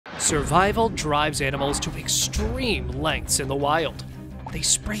Survival drives animals to extreme lengths in the wild. They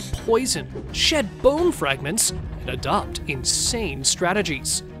spray poison, shed bone fragments, and adopt insane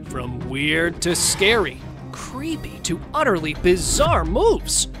strategies. From weird to scary, creepy to utterly bizarre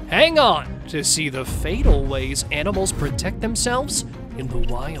moves. Hang on to see the fatal ways animals protect themselves in the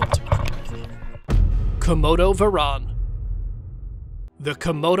wild. Komodo varan. The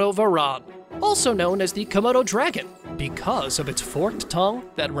Komodo varan, also known as the Komodo dragon, because of its forked tongue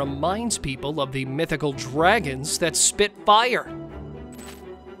that reminds people of the mythical dragons that spit fire.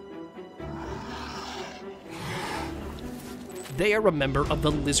 They are a member of the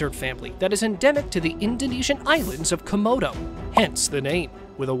lizard family that is endemic to the Indonesian islands of Komodo, hence the name.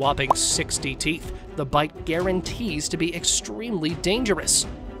 With a whopping 60 teeth, the bite guarantees to be extremely dangerous.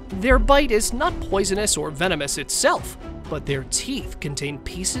 Their bite is not poisonous or venomous itself, but their teeth contain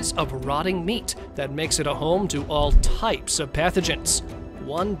pieces of rotting meat that makes it a home to all types of pathogens.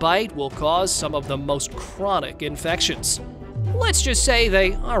 One bite will cause some of the most chronic infections. Let's just say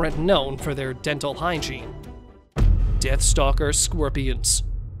they aren't known for their dental hygiene. Deathstalker scorpions.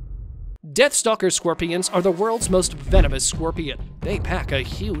 Deathstalker scorpions are the world's most venomous scorpion. They pack a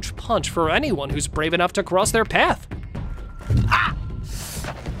huge punch for anyone who's brave enough to cross their path.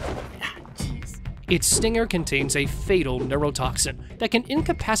 Its stinger contains a fatal neurotoxin that can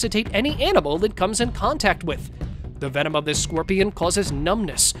incapacitate any animal it comes in contact with. The venom of this scorpion causes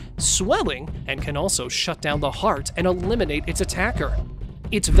numbness, swelling, and can also shut down the heart and eliminate its attacker.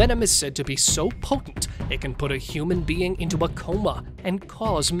 Its venom is said to be so potent, it can put a human being into a coma and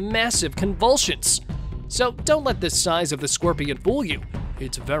cause massive convulsions. So don't let the size of the scorpion fool you.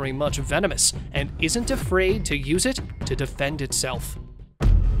 It's very much venomous and isn't afraid to use it to defend itself.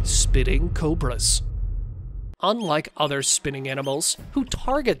 Spitting cobras. Unlike other spitting animals who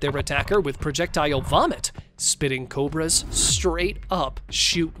target their attacker with projectile vomit, spitting cobras straight up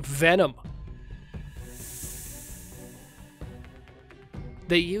shoot venom.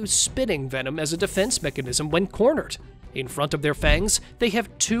 They use spitting venom as a defense mechanism when cornered. In front of their fangs, they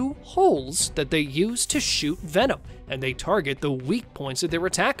have 2 holes that they use to shoot venom, and they target the weak points of their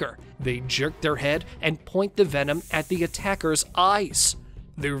attacker. They jerk their head and point the venom at the attacker's eyes.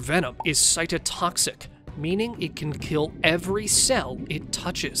 Their venom is cytotoxic, meaning it can kill every cell it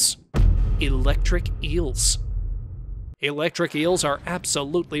touches. Electric eels. Electric eels are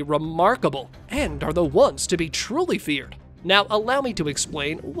absolutely remarkable and are the ones to be truly feared. Now, allow me to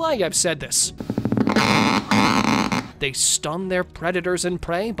explain why I've said this. They stun their predators and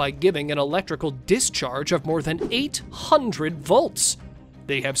prey by giving an electrical discharge of more than 800 volts.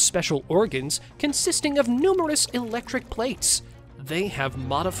 They have special organs consisting of numerous electric plates. They have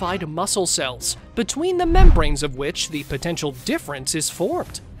modified muscle cells, between the membranes of which the potential difference is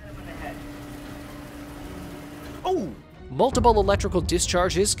formed. Multiple electrical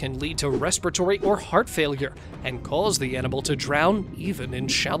discharges can lead to respiratory or heart failure and cause the animal to drown even in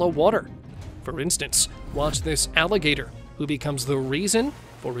shallow water. For instance, watch this alligator who becomes the reason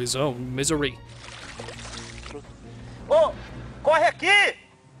for his own misery. Oh, corre aqui!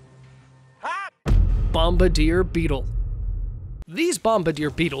 Bombardier beetle. These bombardier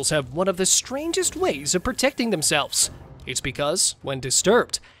beetles have one of the strangest ways of protecting themselves. It's because, when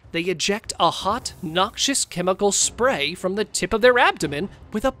disturbed, they eject a hot, noxious chemical spray from the tip of their abdomen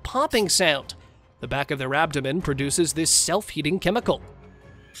with a popping sound. The back of their abdomen produces this self-heating chemical.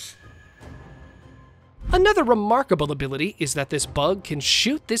 Another remarkable ability is that this bug can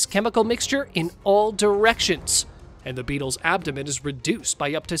shoot this chemical mixture in all directions, and the beetle's abdomen is reduced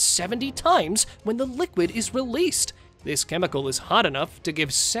by up to 70 times when the liquid is released. This chemical is hot enough to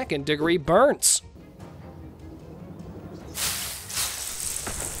give second-degree burns.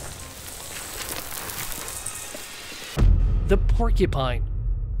 The porcupine.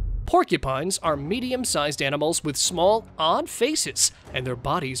 Porcupines are medium-sized animals with small, odd faces, and their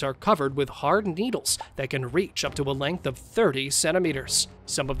bodies are covered with hard needles that can reach up to a length of 30 centimeters.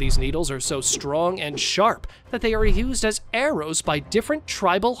 Some of these needles are so strong and sharp that they are used as arrows by different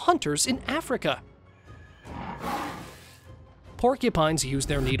tribal hunters in Africa. Porcupines use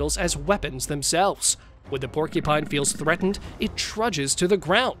their needles as weapons themselves. When the porcupine feels threatened, it trudges to the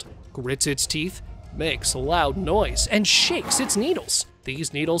ground, grits its teeth, makes a loud noise, and shakes its needles.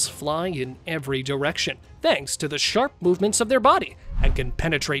 These needles fly in every direction, thanks to the sharp movements of their body, and can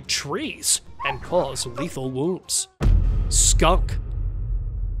penetrate trees and cause lethal wounds. Skunk.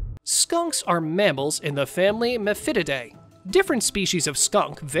 Skunks are mammals in the family Mephididae. Different species of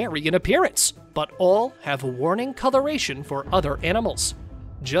skunk vary in appearance, but all have warning coloration for other animals.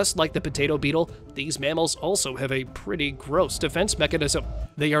 Just like the potato beetle, these mammals also have a pretty gross defense mechanism.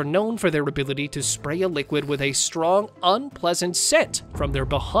 They are known for their ability to spray a liquid with a strong, unpleasant scent from their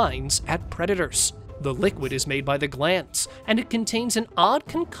behinds at predators. The liquid is made by the glands, and it contains an odd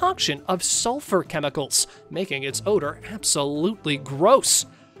concoction of sulfur chemicals, making its odor absolutely gross.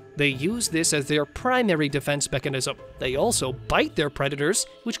 They use this as their primary defense mechanism. They also bite their predators,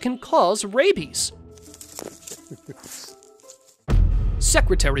 which can cause rabies.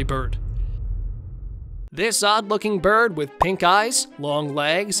 Secretary bird. This odd-looking bird with pink eyes, long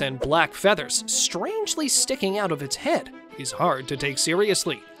legs, and black feathers strangely sticking out of its head is hard to take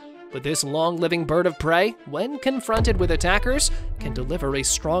seriously. But this long-living bird of prey, when confronted with attackers, can deliver a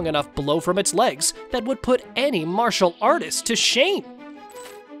strong enough blow from its legs that would put any martial artist to shame.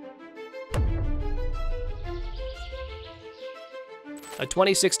 A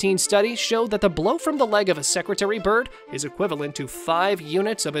 2016 study showed that the blow from the leg of a secretary bird is equivalent to 5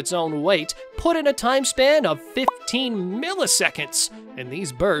 units of its own weight, put in a time span of 15 milliseconds. And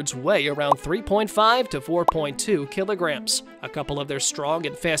these birds weigh around 3.5 to 4.2 kilograms. A couple of their strong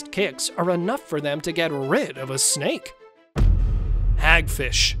and fast kicks are enough for them to get rid of a snake.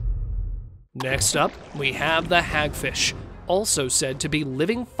 Hagfish. Next up, we have the hagfish, also said to be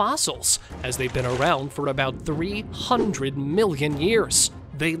living fossils, as they've been around for about 300 million years.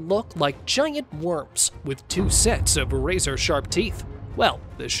 They look like giant worms with 2 sets of razor-sharp teeth. Well,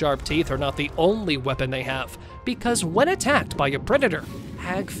 the sharp teeth are not the only weapon they have, because when attacked by a predator,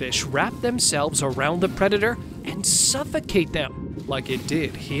 hagfish wrap themselves around the predator and suffocate them, like it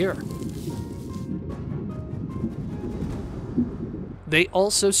did here. They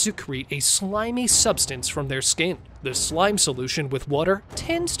also secrete a slimy substance from their skin. The slime solution with water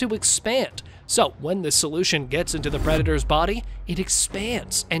tends to expand, so when the solution gets into the predator's body, it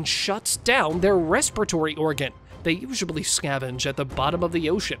expands and shuts down their respiratory organ. They usually scavenge at the bottom of the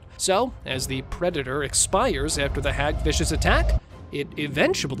ocean, so as the predator expires after the hagfish's attack, it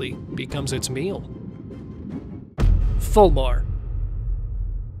eventually becomes its meal. Fulmar.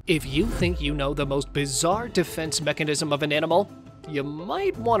 If you think you know the most bizarre defense mechanism of an animal, you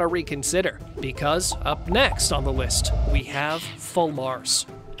might want to reconsider, because up next on the list, we have fulmars.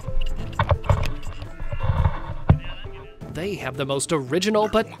 They have the most original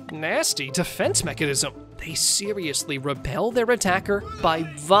but nasty defense mechanism. They seriously repel their attacker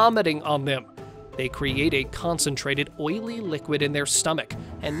by vomiting on them. They create a concentrated, oily liquid in their stomach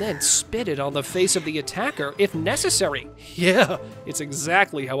and then spit it on the face of the attacker if necessary. Yeah, it's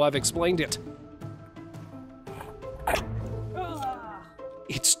exactly how I've explained it.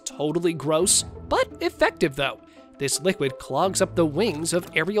 It's totally gross, but effective though. This liquid clogs up the wings of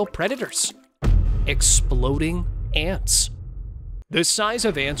aerial predators. Exploding ants. The size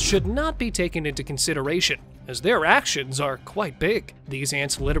of ants should not be taken into consideration, as their actions are quite big. These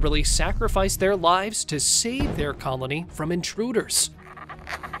ants literally sacrifice their lives to save their colony from intruders.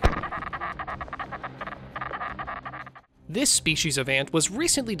 This species of ant was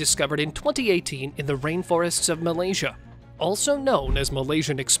recently discovered in 2018 in the rainforests of Malaysia. Also known as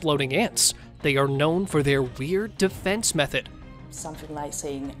Malaysian exploding ants, they are known for their weird defense method. Something like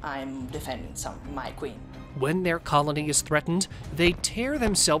saying, I'm defending my queen. When their colony is threatened, they tear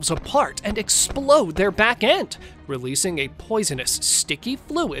themselves apart and explode their back end, releasing a poisonous, sticky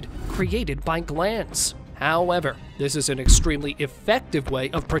fluid created by glands. However, this is an extremely effective way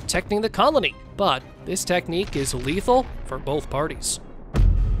of protecting the colony, but this technique is lethal for both parties.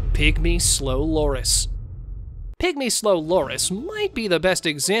 Pygmy slow loris. Pygmy slow loris might be the best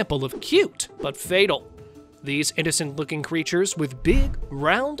example of cute, but fatal. These innocent-looking creatures with big,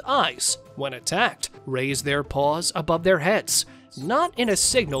 round eyes, when attacked, raise their paws above their heads, not in a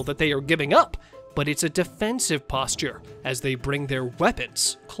signal that they are giving up, but it's a defensive posture as they bring their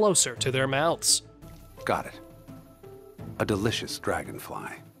weapons closer to their mouths. Got it. A delicious dragonfly.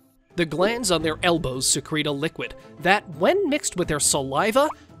 The glands on their elbows secrete a liquid that, when mixed with their saliva,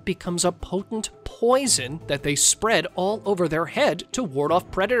 becomes a potent poison that they spread all over their head to ward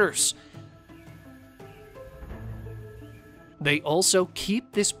off predators. They also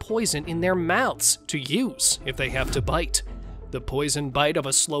keep this poison in their mouths to use if they have to bite. The poison bite of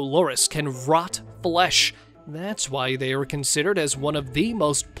a slow loris can rot flesh. That's why they are considered as one of the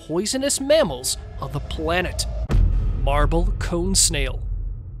most poisonous mammals on the planet. Marble cone snail.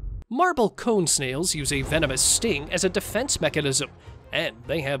 Marble cone snails use a venomous sting as a defense mechanism, and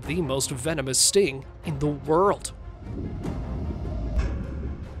they have the most venomous sting in the world.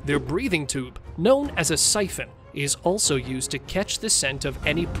 Their breathing tube, known as a siphon, is also used to catch the scent of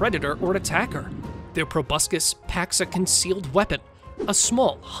any predator or attacker. Their proboscis packs a concealed weapon, a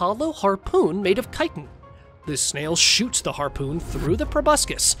small hollow harpoon made of chitin. The snail shoots the harpoon through the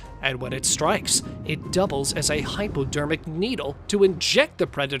proboscis, and when it strikes, it doubles as a hypodermic needle to inject the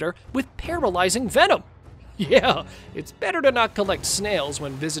predator with paralyzing venom. Yeah, it's better to not collect snails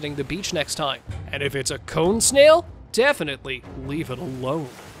when visiting the beach next time. And if it's a cone snail, definitely leave it alone.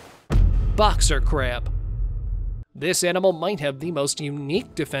 Boxer crab. This animal might have the most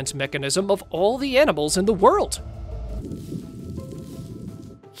unique defense mechanism of all the animals in the world.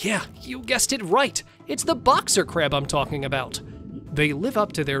 Yeah, you guessed it right. It's the boxer crab I'm talking about. They live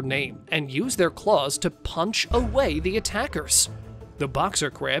up to their name and use their claws to punch away the attackers. The boxer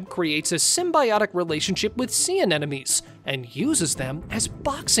crab creates a symbiotic relationship with sea anemones and uses them as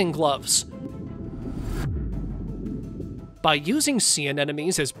boxing gloves. By using sea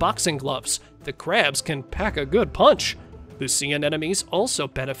anemones as boxing gloves, the crabs can pack a good punch. The sea anemones also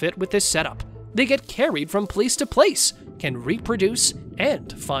benefit with this setup. They get carried from place to place, can reproduce,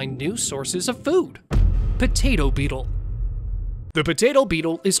 and find new sources of food. Potato beetle. The potato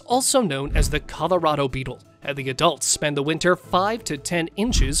beetle is also known as the Colorado beetle, and the adults spend the winter 5 to 10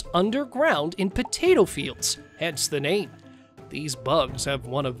 inches underground in potato fields, hence the name. These bugs have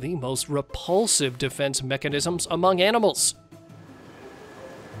one of the most repulsive defense mechanisms among animals.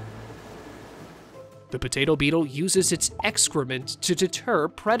 The potato beetle uses its excrement to deter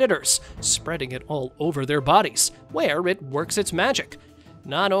predators, spreading it all over their bodies, where it works its magic.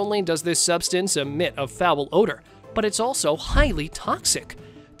 Not only does this substance emit a foul odor, but it's also highly toxic.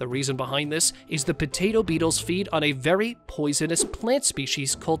 The reason behind this is the potato beetles feed on a very poisonous plant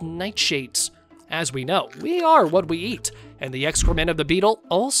species called nightshades. As we know, we are what we eat, and the excrement of the beetle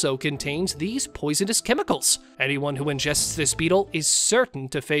also contains these poisonous chemicals. Anyone who ingests this beetle is certain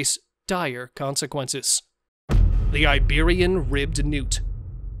to face dire consequences. The Iberian ribbed newt.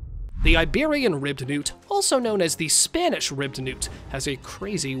 The Iberian ribbed newt, also known as the Spanish ribbed newt, has a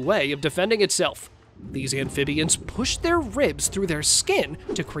crazy way of defending itself. These amphibians push their ribs through their skin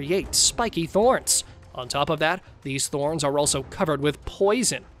to create spiky thorns. On top of that, these thorns are also covered with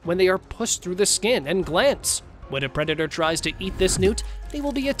poison when they are pushed through the skin and glands. When a predator tries to eat this newt, they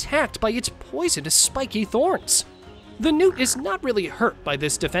will be attacked by its poisonous spiky thorns. The newt is not really hurt by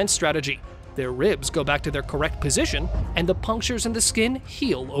this defense strategy. Their ribs go back to their correct position, and the punctures in the skin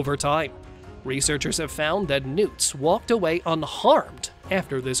heal over time. Researchers have found that newts walked away unharmed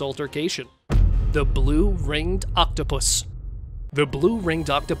after this altercation. The blue-ringed octopus. The blue-ringed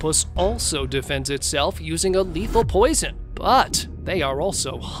octopus also defends itself using a lethal poison, but they are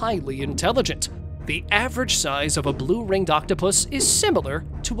also highly intelligent. The average size of a blue-ringed octopus is similar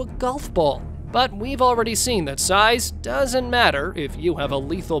to a golf ball, but we've already seen that size doesn't matter if you have a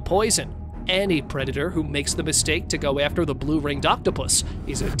lethal poison. Any predator who makes the mistake to go after the blue-ringed octopus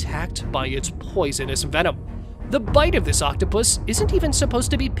is attacked by its poisonous venom. The bite of this octopus isn't even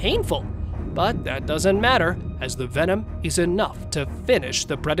supposed to be painful, but that doesn't matter, as the venom is enough to finish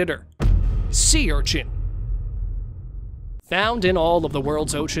the predator. Sea urchin. Found in all of the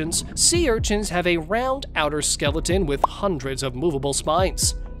world's oceans, sea urchins have a round outer skeleton with hundreds of movable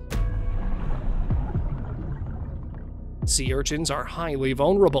spines. Sea urchins are highly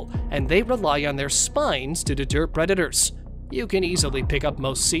vulnerable, and they rely on their spines to deter predators. You can easily pick up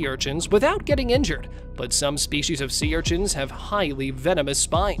most sea urchins without getting injured, but some species of sea urchins have highly venomous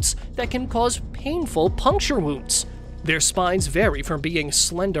spines that can cause painful puncture wounds. Their spines vary from being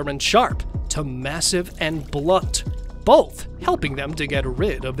slender and sharp to massive and blunt, both helping them to get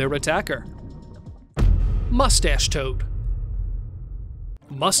rid of their attacker. Mustache toad.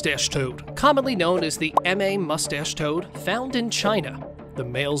 Mustache toad, commonly known as the MA mustache toad, found in China. The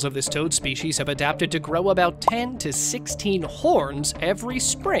males of this toad species have adapted to grow about 10 to 16 horns every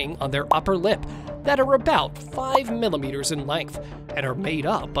spring on their upper lip that are about 5 millimeters in length and are made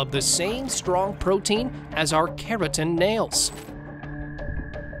up of the same strong protein as our keratin nails.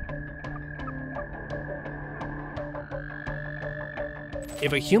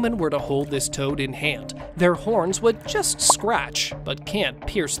 If a human were to hold this toad in hand, their horns would just scratch, but can't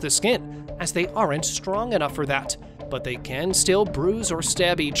pierce the skin, as they aren't strong enough for that. But they can still bruise or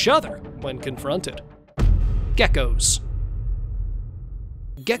stab each other when confronted. Geckos.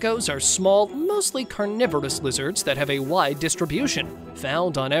 Geckos are small, mostly carnivorous lizards that have a wide distribution,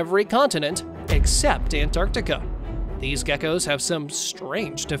 found on every continent except Antarctica. These geckos have some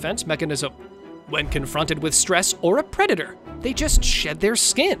strange defense mechanism. When confronted with stress or a predator, they just shed their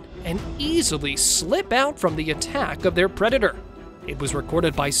skin and easily slip out from the attack of their predator. It was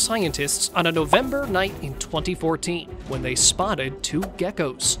recorded by scientists on a November night in 2014 when they spotted 2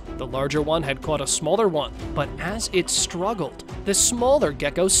 geckos. The larger one had caught a smaller one, but as it struggled, the smaller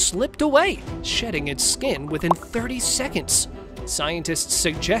gecko slipped away, shedding its skin within 30 seconds. Scientists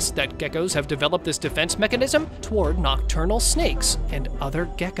suggest that geckos have developed this defense mechanism toward nocturnal snakes and other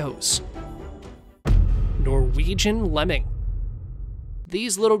geckos. Norwegian lemming.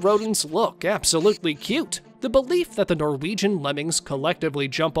 These little rodents look absolutely cute. The belief that the Norwegian lemmings collectively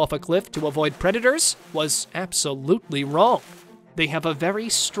jump off a cliff to avoid predators was absolutely wrong. They have a very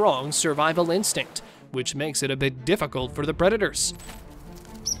strong survival instinct, which makes it a bit difficult for the predators.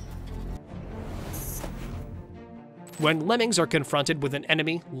 When lemmings are confronted with an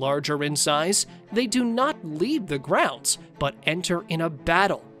enemy larger in size, they do not leave the grounds, but enter in a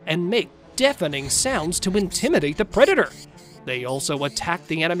battle and make deafening sounds to intimidate the predator. They also attack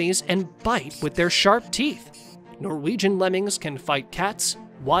the enemies and bite with their sharp teeth. Norwegian lemmings can fight cats,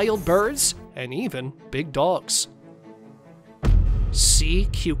 wild birds, and even big dogs. Sea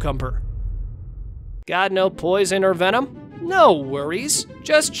cucumber. Got no poison or venom? No worries.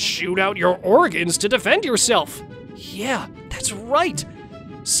 Just shoot out your organs to defend yourself. Yeah, that's right.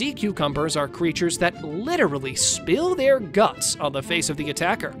 Sea cucumbers are creatures that literally spill their guts on the face of the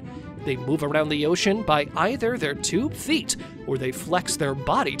attacker. They move around the ocean by either their 2 feet or they flex their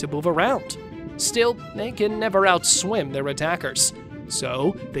body to move around. Still, they can never outswim their attackers.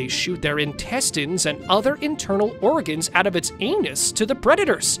 So, they shoot their intestines and other internal organs out of its anus to the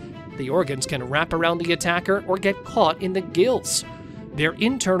predators. The organs can wrap around the attacker or get caught in the gills. Their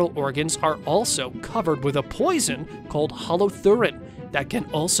internal organs are also covered with a poison called holothurin that can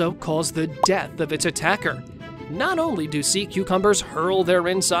also cause the death of its attacker. Not only do sea cucumbers hurl their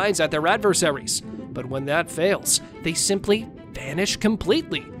insides at their adversaries, but when that fails, they simply vanish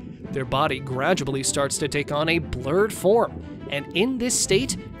completely. Their body gradually starts to take on a blurred form, and in this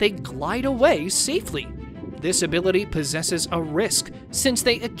state, they glide away safely. This ability possesses a risk, since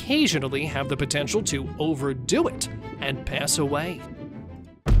they occasionally have the potential to overdo it and pass away.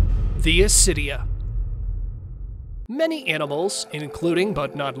 The Ascidia. Many animals, including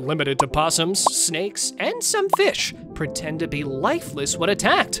but not limited to possums, snakes, and some fish, pretend to be lifeless when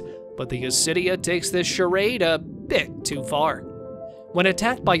attacked, but the Ascidia takes this charade a bit too far. When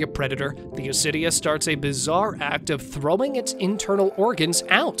attacked by a predator, the Ascidia starts a bizarre act of throwing its internal organs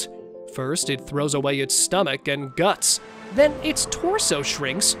out. First, it throws away its stomach and guts. Then its torso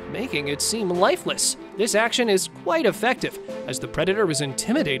shrinks, making it seem lifeless. This action is quite effective, as the predator is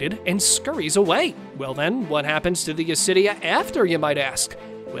intimidated and scurries away. Well then, what happens to the Ascidia after, you might ask?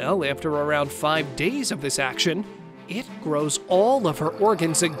 Well, after around 5 days of this action, it grows all of her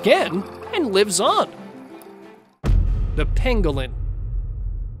organs again and lives on. The pangolin.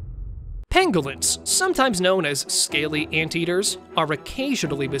 Pangolins, sometimes known as scaly anteaters, are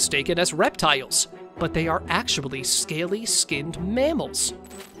occasionally mistaken as reptiles, but they are actually scaly-skinned mammals.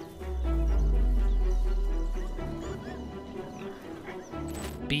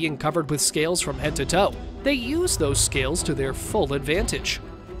 Being covered with scales from head to toe, they use those scales to their full advantage.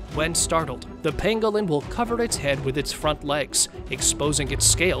 When startled, the pangolin will cover its head with its front legs, exposing its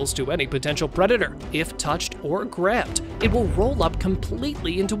scales to any potential predator. If touched or grabbed, it will roll up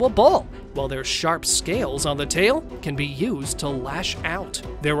completely into a ball, while their sharp scales on the tail can be used to lash out.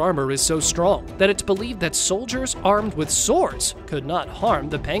 Their armor is so strong that it's believed that soldiers armed with swords could not harm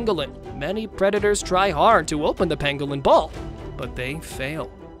the pangolin. Many predators try hard to open the pangolin ball, but they fail.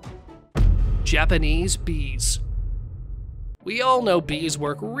 Japanese bees. We all know bees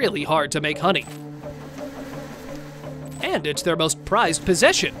work really hard to make honey. And it's their most prized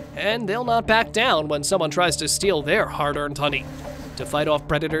possession, and they'll not back down when someone tries to steal their hard-earned honey. To fight off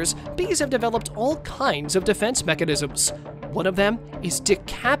predators, bees have developed all kinds of defense mechanisms. One of them is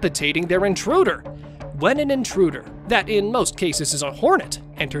decapitating their intruder. When an intruder, that in most cases is a hornet,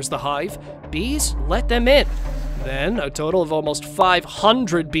 enters the hive, bees let them in. Then, a total of almost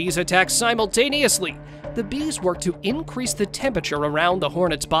 500 bees attack simultaneously. The bees work to increase the temperature around the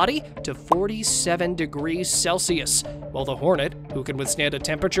hornet's body to 47 degrees Celsius, while the hornet, who can withstand a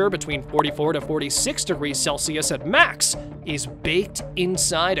temperature between 44 to 46 degrees Celsius at max, is baked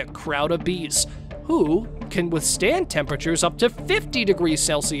inside a crowd of bees, who can withstand temperatures up to 50 degrees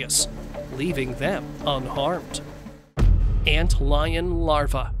Celsius, leaving them unharmed. Antlion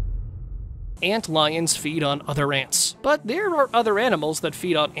larvae. Antlions feed on other ants, but there are other animals that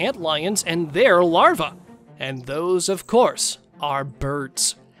feed on antlions and their larvae. And those, of course, are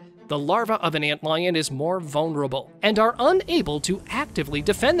birds. The larva of an antlion is more vulnerable and are unable to actively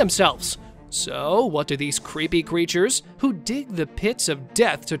defend themselves. So, what do these creepy creatures, who dig the pits of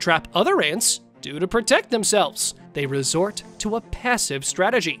death to trap other ants, do to protect themselves? They resort to a passive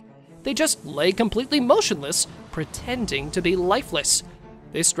strategy. They just lay completely motionless, pretending to be lifeless.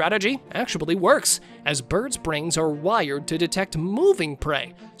 This strategy actually works, as birds' brains are wired to detect moving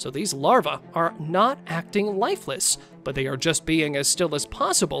prey, so these larvae are not acting lifeless, but they are just being as still as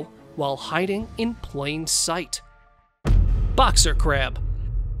possible while hiding in plain sight. Boxer crab.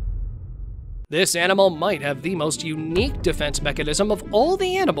 This animal might have the most unique defense mechanism of all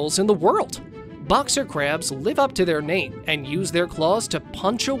the animals in the world. Boxer crabs live up to their name and use their claws to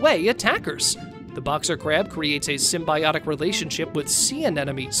punch away attackers. The boxer crab creates a symbiotic relationship with sea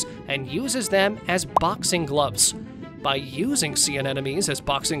anemones and uses them as boxing gloves. By using sea anemones as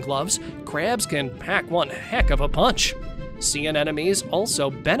boxing gloves, crabs can pack one heck of a punch. Sea anemones also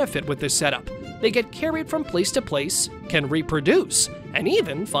benefit with this setup. They get carried from place to place, can reproduce, and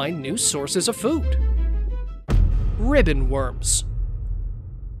even find new sources of food. Ribbon worms.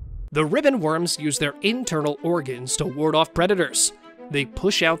 The ribbon worms use their internal organs to ward off predators. They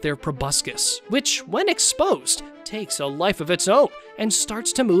push out their proboscis, which, when exposed, takes a life of its own and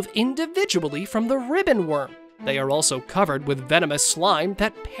starts to move individually from the ribbon worm. They are also covered with venomous slime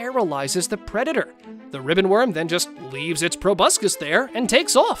that paralyzes the predator. The ribbon worm then just leaves its proboscis there and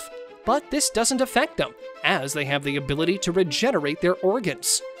takes off. But this doesn't affect them, as they have the ability to regenerate their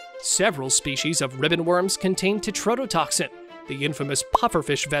organs. Several species of ribbon worms contain tetrodotoxin, the infamous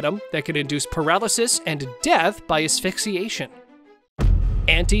pufferfish venom that can induce paralysis and death by asphyxiation.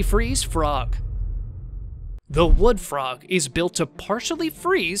 Antifreeze frog. The wood frog is built to partially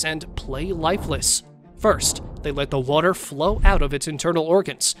freeze and play lifeless. First, they let the water flow out of its internal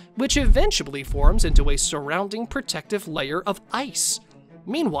organs, which eventually forms into a surrounding protective layer of ice.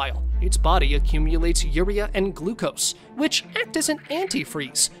 Meanwhile, its body accumulates urea and glucose, which act as an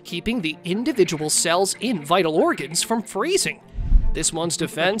antifreeze, keeping the individual cells in vital organs from freezing. This one's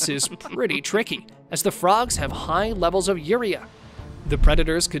defense is pretty tricky, as the frogs have high levels of urea. The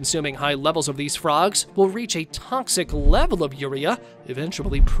predators consuming high levels of these frogs will reach a toxic level of urea,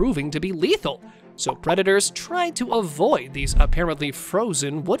 eventually proving to be lethal, so predators try to avoid these apparently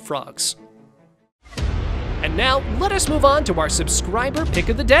frozen wood frogs. And now, let us move on to our subscriber pick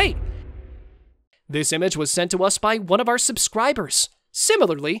of the day. This image was sent to us by one of our subscribers.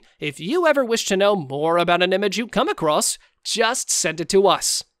 Similarly, if you ever wish to know more about an image you come across, just send it to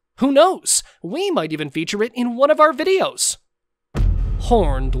us. Who knows, we might even feature it in one of our videos.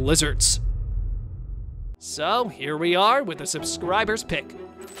 Horned lizards. So here we are with a subscriber's pick.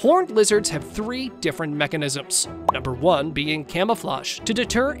 Horned lizards have 3 different mechanisms. Number 1 being camouflage to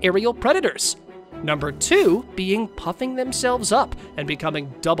deter aerial predators. Number 2 being puffing themselves up and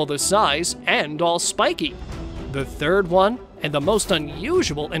becoming double the size and all spiky. The third one, and the most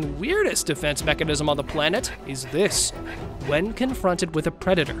unusual and weirdest defense mechanism on the planet, is this. When confronted with a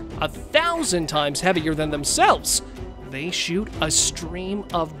predator 1,000 times heavier than themselves, they shoot a stream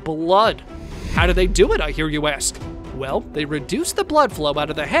of blood. How do they do it, I hear you ask? Well, they reduce the blood flow out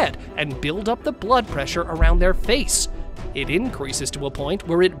of the head and build up the blood pressure around their face. It increases to a point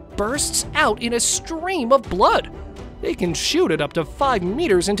where it bursts out in a stream of blood. They can shoot it up to 5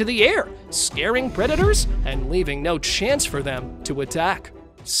 meters into the air, scaring predators and leaving no chance for them to attack.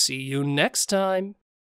 See you next time.